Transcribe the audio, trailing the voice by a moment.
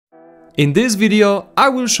In this video, I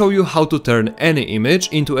will show you how to turn any image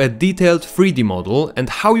into a detailed 3D model and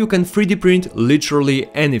how you can 3D print literally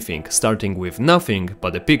anything, starting with nothing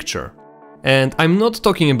but a picture. And I'm not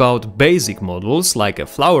talking about basic models like a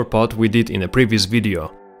flower pot we did in a previous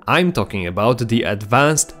video. I'm talking about the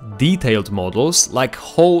advanced, detailed models like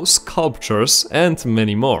whole sculptures and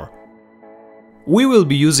many more. We will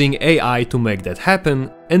be using AI to make that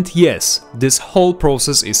happen, and yes, this whole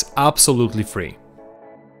process is absolutely free.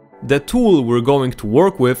 The tool we're going to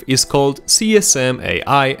work with is called CSM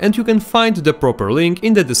AI, and you can find the proper link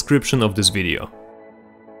in the description of this video.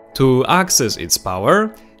 To access its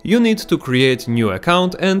power, you need to create a new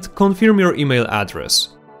account and confirm your email address.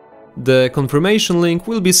 The confirmation link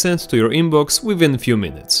will be sent to your inbox within a few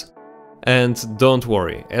minutes. And don't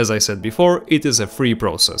worry, as I said before, it is a free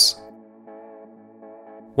process.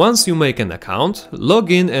 Once you make an account,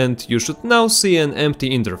 log in and you should now see an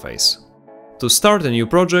empty interface. To start a new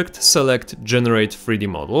project, select Generate 3D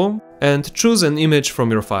Model and choose an image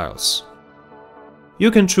from your files.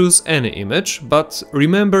 You can choose any image, but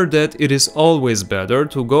remember that it is always better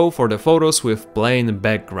to go for the photos with plain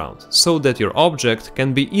background, so that your object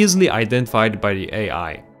can be easily identified by the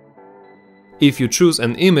AI. If you choose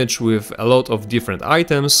an image with a lot of different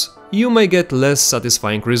items, you may get less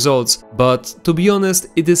satisfying results, but to be honest,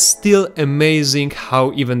 it is still amazing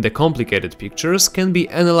how even the complicated pictures can be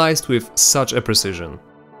analyzed with such a precision.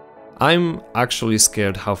 I'm actually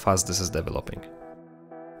scared how fast this is developing.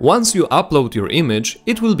 Once you upload your image,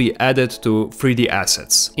 it will be added to 3D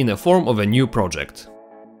assets in the form of a new project.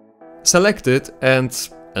 Select it and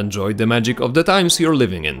enjoy the magic of the times you're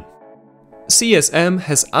living in. CSM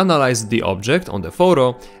has analyzed the object on the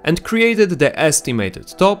photo and created the estimated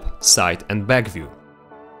top, side and back view.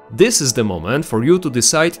 This is the moment for you to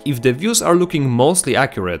decide if the views are looking mostly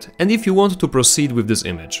accurate and if you want to proceed with this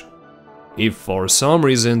image. If for some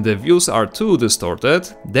reason the views are too distorted,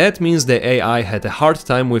 that means the AI had a hard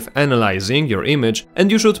time with analyzing your image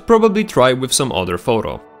and you should probably try with some other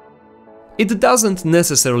photo. It doesn't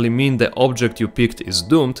necessarily mean the object you picked is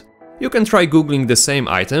doomed. You can try googling the same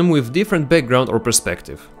item with different background or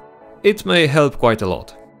perspective. It may help quite a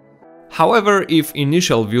lot. However, if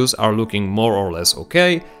initial views are looking more or less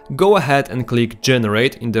okay, go ahead and click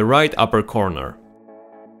Generate in the right upper corner.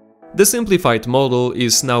 The simplified model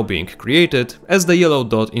is now being created, as the yellow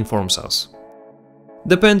dot informs us.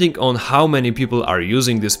 Depending on how many people are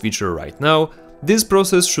using this feature right now, this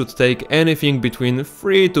process should take anything between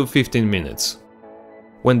 3 to 15 minutes.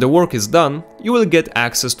 When the work is done, you will get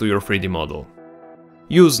access to your 3D model.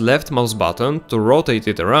 Use left mouse button to rotate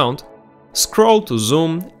it around, scroll to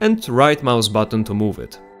zoom and right mouse button to move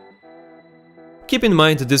it. Keep in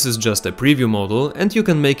mind this is just a preview model and you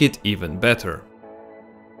can make it even better.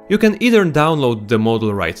 You can either download the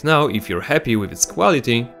model right now if you're happy with its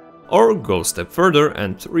quality, or go a step further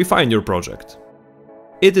and refine your project.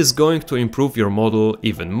 It is going to improve your model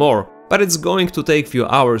even more, but it's going to take few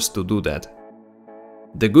hours to do that.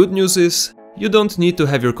 The good news is, you don't need to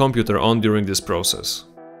have your computer on during this process.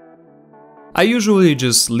 I usually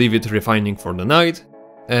just leave it refining for the night,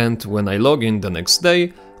 and when I log in the next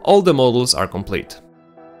day, all the models are complete.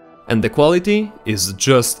 And the quality is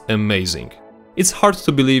just amazing. It's hard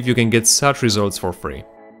to believe you can get such results for free.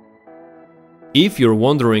 If you're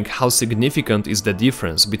wondering how significant is the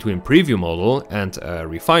difference between preview model and a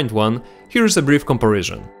refined one, here's a brief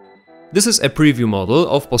comparison. This is a preview model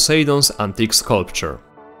of Poseidon's antique sculpture.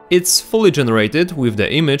 It's fully generated with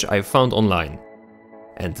the image I found online.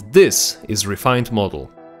 And this is refined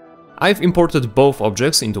model. I've imported both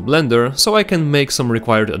objects into Blender so I can make some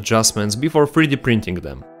required adjustments before 3D printing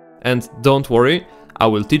them. And don't worry, I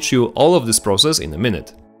will teach you all of this process in a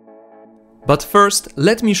minute. But first,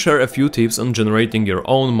 let me share a few tips on generating your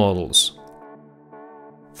own models.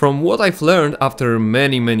 From what I've learned after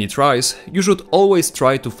many tries, you should always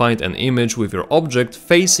try to find an image with your object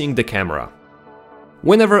facing the camera.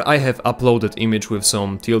 Whenever I have uploaded image with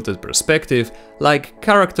some tilted perspective, like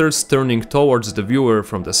characters turning towards the viewer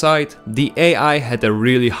from the side, the AI had a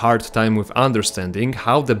really hard time with understanding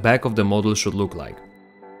how the back of the model should look like.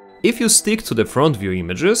 If you stick to the front view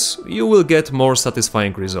images, you will get more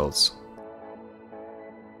satisfying results.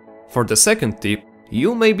 For the second tip,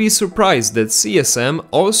 you may be surprised that CSM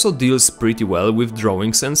also deals pretty well with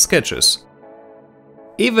drawings and sketches.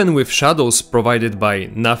 Even with shadows provided by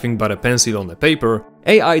nothing but a pencil on a paper,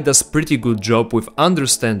 AI does pretty good job with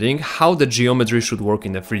understanding how the geometry should work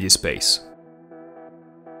in a 3D space.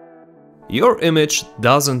 Your image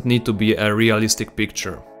doesn't need to be a realistic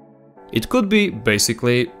picture. It could be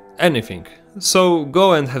basically anything, so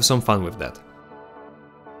go and have some fun with that.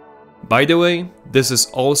 By the way, this is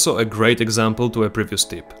also a great example to a previous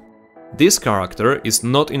tip. This character is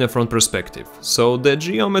not in a front perspective, so the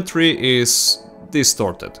geometry is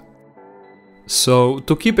distorted. So,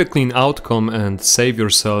 to keep a clean outcome and save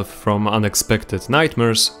yourself from unexpected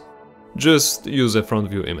nightmares, just use a front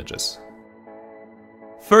view images.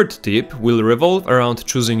 Third tip will revolve around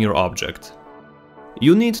choosing your object.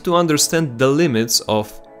 You need to understand the limits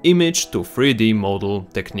of image to 3D model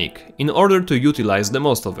technique in order to utilize the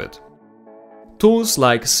most of it. Tools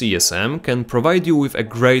like CSM can provide you with a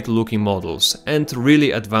great looking models and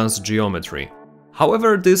really advanced geometry.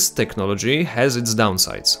 However, this technology has its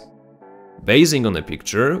downsides. Basing on a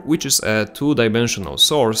picture, which is a two-dimensional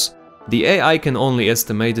source, the AI can only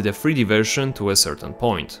estimate the 3D version to a certain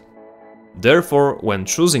point. Therefore, when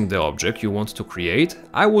choosing the object you want to create,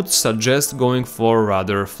 I would suggest going for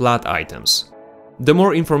rather flat items. The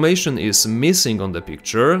more information is missing on the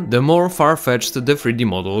picture, the more far-fetched the 3D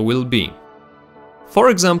model will be. For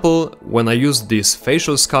example, when I used these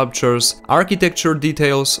facial sculptures, architecture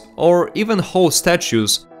details, or even whole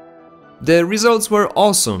statues, the results were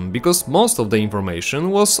awesome because most of the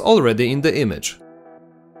information was already in the image.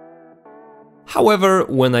 However,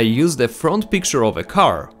 when I used the front picture of a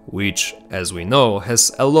car, which, as we know,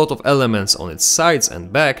 has a lot of elements on its sides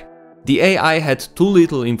and back, the AI had too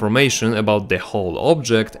little information about the whole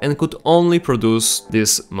object and could only produce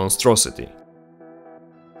this monstrosity.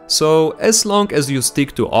 So, as long as you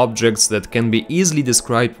stick to objects that can be easily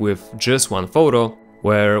described with just one photo,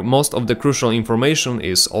 where most of the crucial information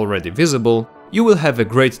is already visible, you will have a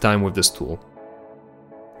great time with this tool.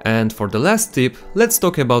 And for the last tip, let's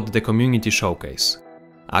talk about the community showcase.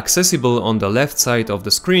 Accessible on the left side of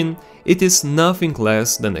the screen, it is nothing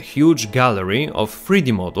less than a huge gallery of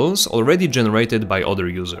 3D models already generated by other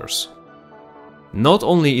users. Not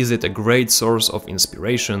only is it a great source of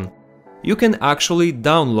inspiration, you can actually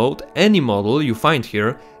download any model you find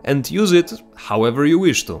here and use it however you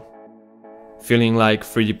wish to. Feeling like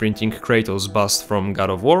 3D printing Kratos bust from God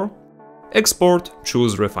of War? Export,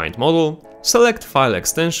 choose refined model, select file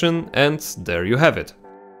extension, and there you have it.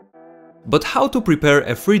 But how to prepare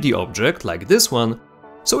a 3D object like this one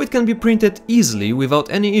so it can be printed easily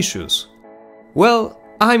without any issues? Well,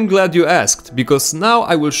 I'm glad you asked, because now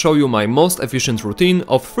I will show you my most efficient routine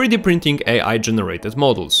of 3D printing AI generated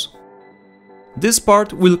models. This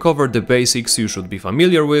part will cover the basics you should be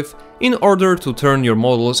familiar with in order to turn your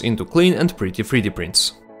models into clean and pretty 3D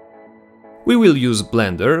prints. We will use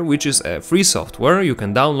Blender, which is a free software you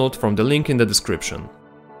can download from the link in the description.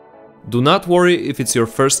 Do not worry if it's your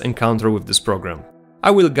first encounter with this program.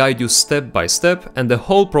 I will guide you step by step and the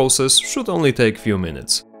whole process should only take few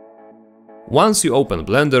minutes. Once you open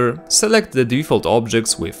Blender, select the default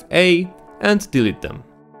objects with A and delete them.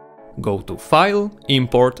 Go to File,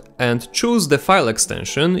 Import and choose the file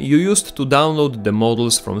extension you used to download the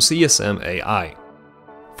models from CSM AI.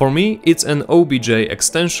 For me, it's an OBJ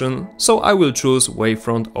extension, so I will choose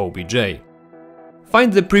Wavefront OBJ.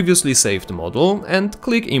 Find the previously saved model and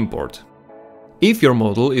click Import. If your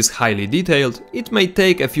model is highly detailed, it may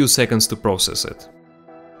take a few seconds to process it.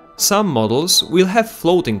 Some models will have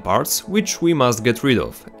floating parts which we must get rid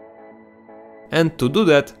of. And to do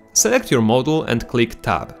that, select your model and click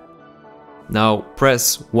Tab. Now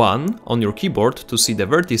press 1 on your keyboard to see the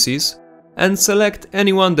vertices and select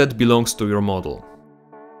anyone that belongs to your model.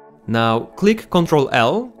 Now click Ctrl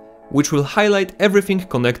L, which will highlight everything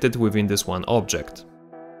connected within this one object.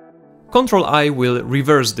 Ctrl I will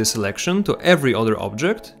reverse the selection to every other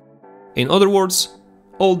object, in other words,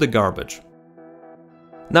 all the garbage.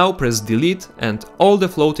 Now press Delete and all the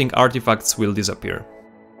floating artifacts will disappear.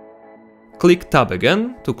 Click Tab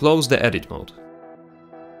again to close the edit mode.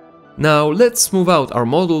 Now let's smooth out our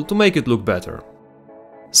model to make it look better.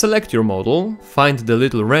 Select your model, find the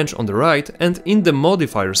little wrench on the right and in the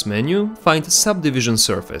Modifiers menu find Subdivision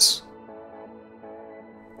Surface.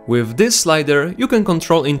 With this slider you can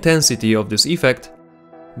control intensity of this effect,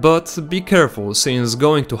 but be careful since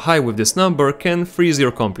going too high with this number can freeze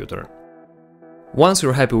your computer. Once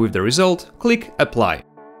you're happy with the result, click Apply.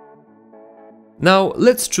 Now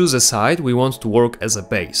let's choose a side we want to work as a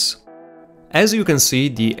base. As you can see,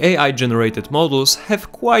 the AI-generated models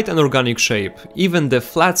have quite an organic shape, even the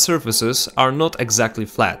flat surfaces are not exactly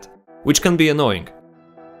flat, which can be annoying.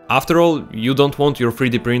 After all, you don't want your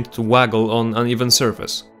 3D print to waggle on an uneven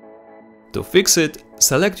surface. To fix it,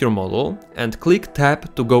 select your model and click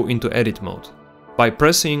Tab to go into edit mode. By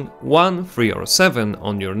pressing 1, 3 or 7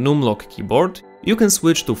 on your numlock keyboard, you can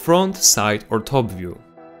switch to front, side or top view.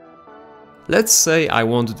 Let's say I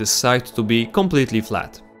want this side to be completely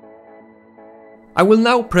flat. I will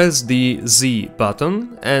now press the Z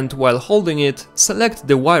button and while holding it, select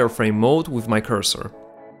the wireframe mode with my cursor.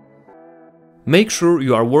 Make sure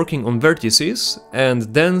you are working on vertices and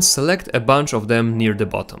then select a bunch of them near the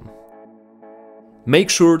bottom.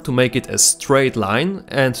 Make sure to make it a straight line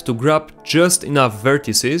and to grab just enough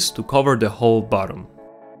vertices to cover the whole bottom.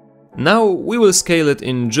 Now we will scale it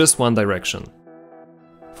in just one direction.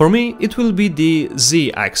 For me it will be the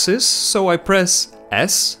z-axis, so I press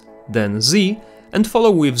S, then Z and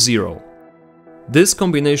follow with 0. This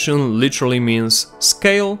combination literally means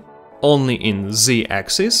scale only in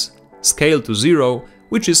z-axis, scale to 0,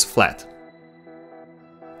 which is flat.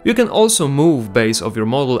 You can also move base of your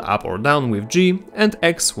model up or down with G and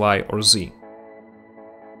X, Y or Z.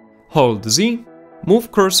 Hold Z,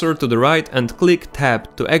 move cursor to the right and click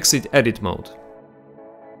Tab to exit edit mode.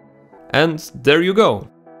 And there you go!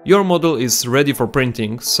 Your model is ready for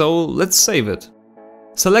printing, so let's save it.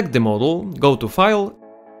 Select the model, go to File,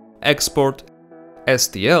 Export,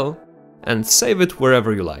 STL, and save it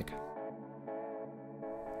wherever you like.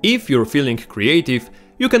 If you're feeling creative,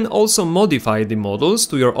 you can also modify the models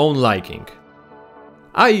to your own liking.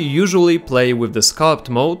 I usually play with the sculpt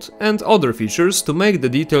mode and other features to make the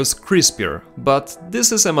details crispier, but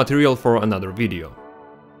this is a material for another video.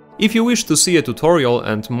 If you wish to see a tutorial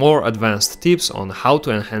and more advanced tips on how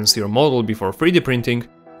to enhance your model before 3D printing,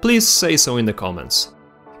 please say so in the comments.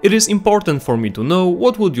 It is important for me to know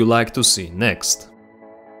what would you like to see next.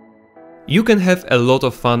 You can have a lot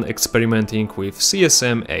of fun experimenting with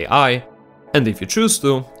CSM AI, and if you choose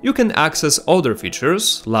to, you can access other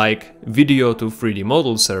features like video to 3D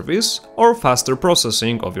model service or faster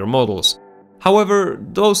processing of your models. However,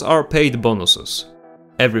 those are paid bonuses.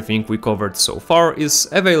 Everything we covered so far is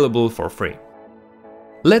available for free.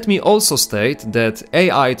 Let me also state that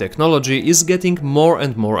AI technology is getting more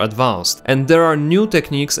and more advanced, and there are new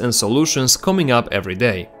techniques and solutions coming up every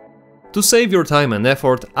day. To save your time and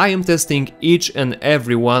effort, I am testing each and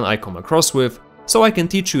every one I come across with, so I can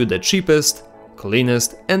teach you the cheapest,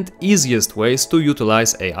 cleanest and easiest ways to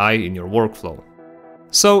utilize AI in your workflow.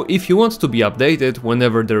 So if you want to be updated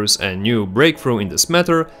whenever there is a new breakthrough in this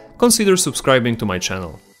matter, consider subscribing to my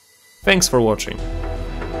channel. Thanks for watching.